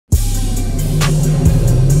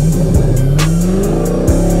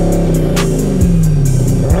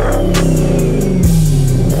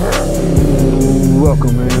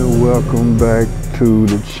to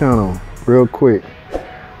the channel real quick.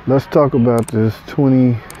 Let's talk about this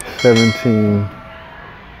 2017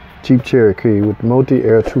 Jeep Cherokee with the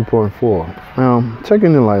MultiAir 2.4. Now,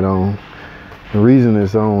 checking the light on. The reason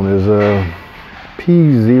it's on is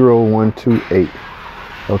P0128.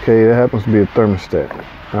 Okay, that happens to be a thermostat.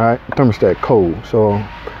 All right, thermostat code. So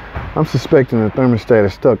I'm suspecting the thermostat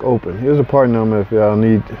is stuck open. Here's a part number if y'all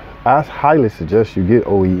need. I highly suggest you get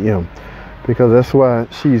OEM, because that's why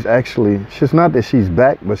she's not that she's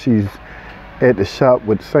back, but she's at the shop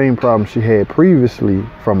with the same problem she had previously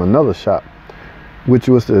from another shop, which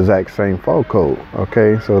was the exact same fault code.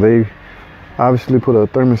 Okay, so they obviously put a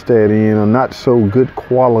thermostat in a not so good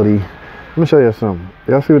quality. Let me show you something.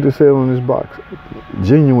 Y'all see what they said on this box?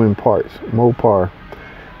 Genuine parts, Mopar.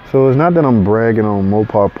 So it's not that I'm bragging on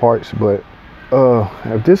Mopar parts, but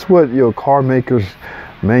if this is what your car makers,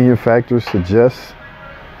 manufacturers suggest,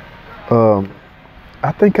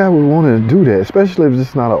 I think I would want to do that, especially if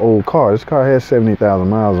it's not an old car. This car has 70,000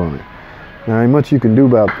 miles on it. Now, ain't much you can do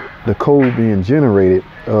about the code being generated.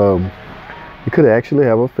 You could actually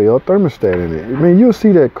have a failed thermostat in it. I mean, you'll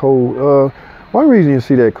see that code. One reason you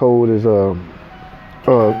see that code is it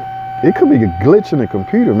could be a glitch in the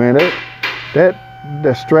computer, man. That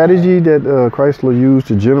strategy that Chrysler used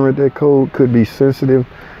to generate that code could be sensitive.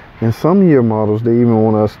 In some year models, they even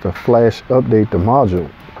want us to flash update the module.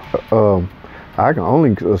 I can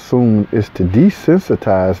only assume it's to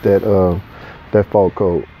desensitize that fault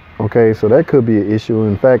code. Okay, so that could be an issue.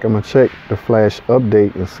 In fact, I'm gonna check the flash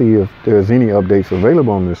update and see if there's any updates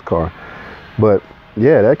available on this car. But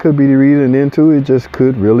yeah, that could be the reason. And then too, it just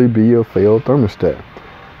could really be a failed thermostat.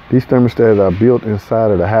 These thermostats are built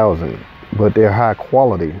inside of the housing, but they're high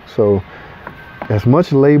quality. So as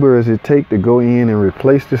much labor as it takes to go in and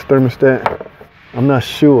replace this thermostat, I'm not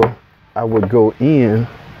sure I would go in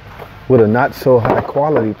with a not so high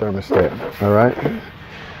quality thermostat. All right.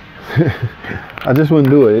 I just wouldn't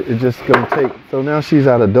do it. It's just gonna take. So now she's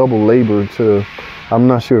out of double labor to, I'm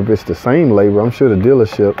not sure if it's the same labor. I'm sure the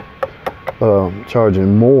dealership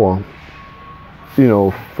charging more, you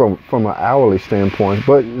know, from an hourly standpoint,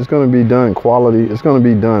 but it's going to be done quality. It's going to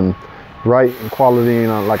be done right and quality.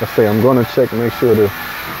 And like I say, I'm going to check and make sure the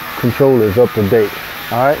controller is up to date.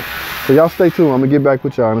 All right, so y'all stay tuned. I'm gonna get back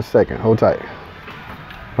with y'all in a second. Hold tight.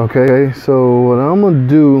 Okay, so what I'm gonna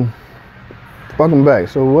do, welcome back.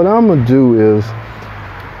 So what I'm gonna do is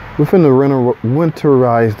we're finna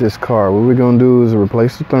winterize this car. What we're gonna do is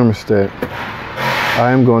replace the thermostat.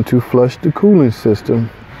 I am going to flush the cooling system.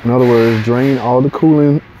 In other words, drain all the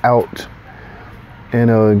cooling out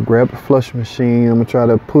and grab the flush machine. I'm gonna try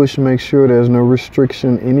to push, make sure there's no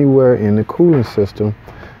restriction anywhere in the cooling system.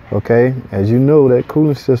 Okay, as you know, that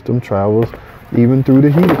cooling system travels even through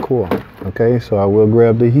the heater core. Okay, so I will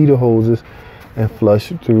grab the heater hoses and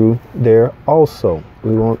flush through there also.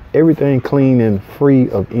 We want everything clean and free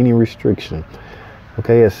of any restriction.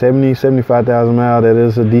 Okay, at 75,000 miles, that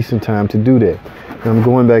is a decent time to do that. And I'm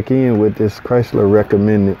going back in with this Chrysler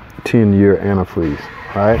recommended 10-year antifreeze.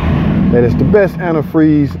 All right, that is the best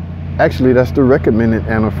antifreeze. Actually, that's the recommended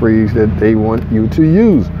antifreeze that they want you to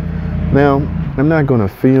use. Now, I'm not going to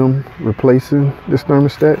film replacing this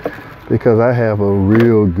thermostat because I have a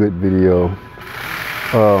real good video.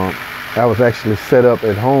 I was actually set up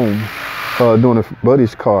at home doing a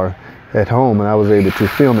buddy's car at home, and I was able to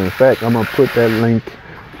film it. In fact, I'm gonna put that link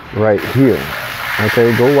right here.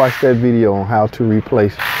 Okay, go watch that video on how to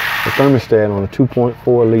replace the thermostat on a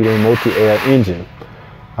 2.4 liter MultiAir engine.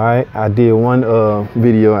 All right, I did one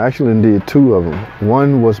video. I actually did two of them.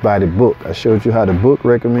 One was by the book. I showed you how the book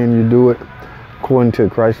recommend you do it according to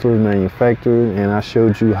Chrysler's manufacturer, and I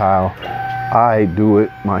showed you how I do it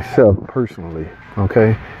myself personally.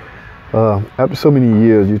 Okay, after so many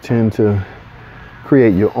years, you tend to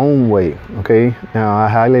create your own way. Okay, now I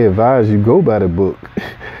highly advise you go by the book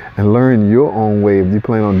and learn your own way if you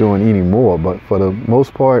plan on doing any more. But for the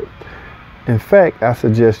most part, in fact, I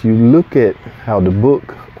suggest you look at how the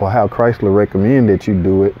book or how Chrysler recommend that you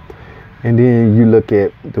do it, and then you look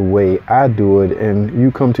at the way I do it, and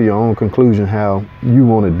you come to your own conclusion how you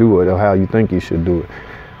want to do it or how you think you should do it.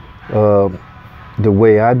 The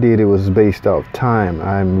way I did it was based off time.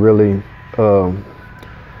 I'm really on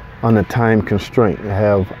a time constraint.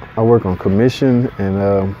 I work on commission,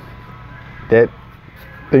 and that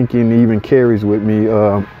thinking even carries with me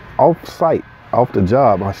off site, off the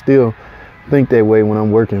job. I still think that way when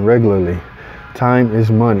I'm working regularly. Time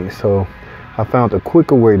is money, so I found a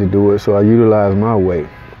quicker way to do it, so I utilize my way.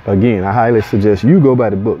 Again, I highly suggest you go by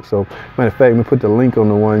the book. So matter of fact, let me put the link on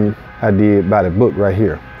the one I did by the book right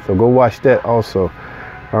here, so go watch that also.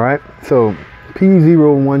 All right, so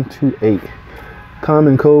P0128,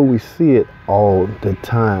 common code, we see it all the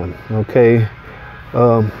time, okay?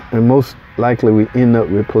 And most likely we end up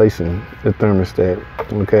replacing the thermostat,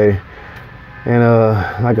 okay? And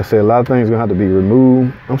like I said, a lot of things are gonna have to be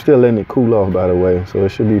removed. I'm still letting it cool off, by the way, so it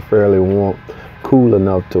should be fairly warm, cool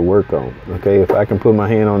enough to work on, okay? If I can put my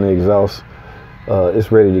hand on the exhaust,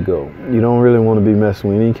 it's ready to go. You don't really want to be messing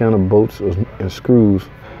with any kind of bolts and screws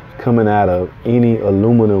coming out of any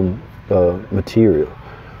aluminum material.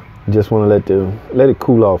 You just want to let it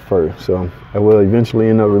cool off first. So I will eventually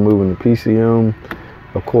end up removing the PCM,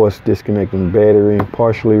 of course disconnecting the battery,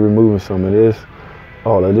 partially removing some of this.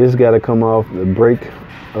 All of this got to come off. The brake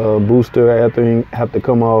booster everything have to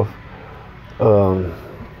come off.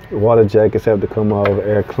 Water jackets have to come off.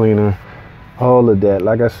 Air cleaner, all of that.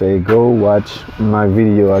 Like I say, go watch my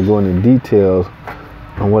video. I go into details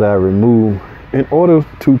on what I remove in order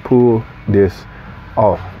to pull this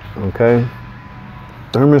off, okay?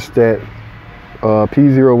 Thermostat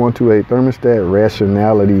P0128 thermostat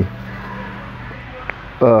rationality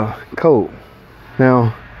code.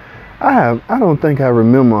 Now I don't think I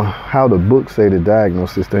remember how the book say to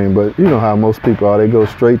diagnose this thing, but you know how most people are, they go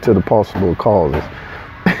straight to the possible causes.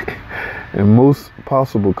 And most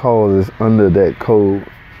possible causes under that code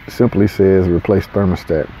simply says replace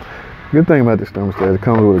thermostat. Good thing about this thermostat, it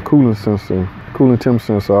comes with a cooling sensor, cooling temp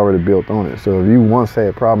sensor already built on it. So if you once had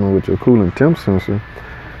a problem with your cooling temp sensor,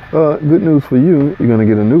 good news for you, you're gonna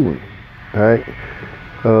get a new one, all right?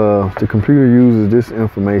 The computer uses this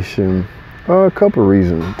information a couple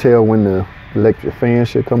reasons. Tell when the electric fan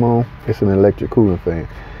should come on. It's an electric cooling fan.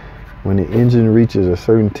 When the engine reaches a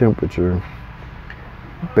certain temperature,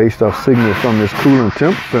 based off signal from this cooling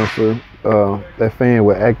temp sensor, that fan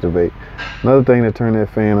will activate. Another thing to turn that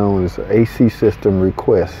fan on is an AC system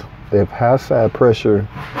request. If high side pressure,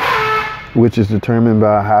 which is determined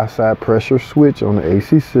by a high side pressure switch on the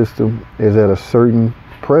AC system, is at a certain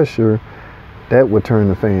pressure, that would turn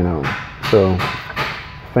the fan on. So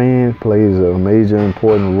fan plays a major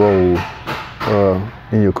important role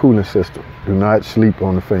in your cooling system. Do not sleep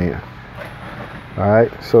on the fan. All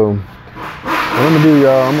right, so what I'm gonna do,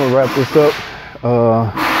 y'all, I'm gonna wrap this up.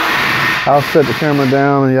 I'll set the camera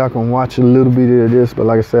down and y'all can watch a little bit of this, but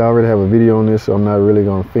like I said, I already have a video on this, so I'm not really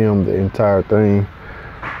gonna film the entire thing.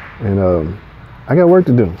 And I got work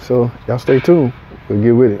to do, so y'all stay tuned. We'll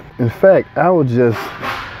get with it. In fact, I'll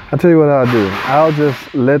tell you what I'll do. I'll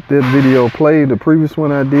just let this video play. The previous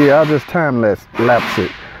one I did, I'll just time lapse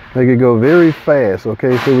it. Make it go very fast,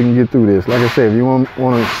 okay, so we can get through this. Like I said, if you want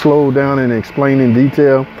to slow down and explain in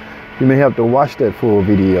detail, you may have to watch that full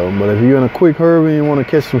video. But if you're in a quick hurry and you want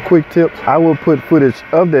to catch some quick tips, I will put footage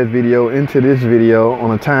of that video into this video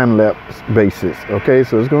on a time lapse basis, okay?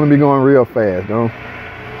 So it's going to be going real fast.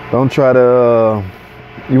 Don't try to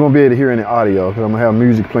you won't be able to hear any audio because I'm gonna have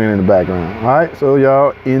music playing in the background. All right, so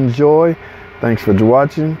y'all enjoy. Thanks for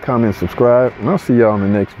watching. Comment, subscribe, and I'll see y'all in the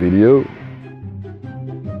next video.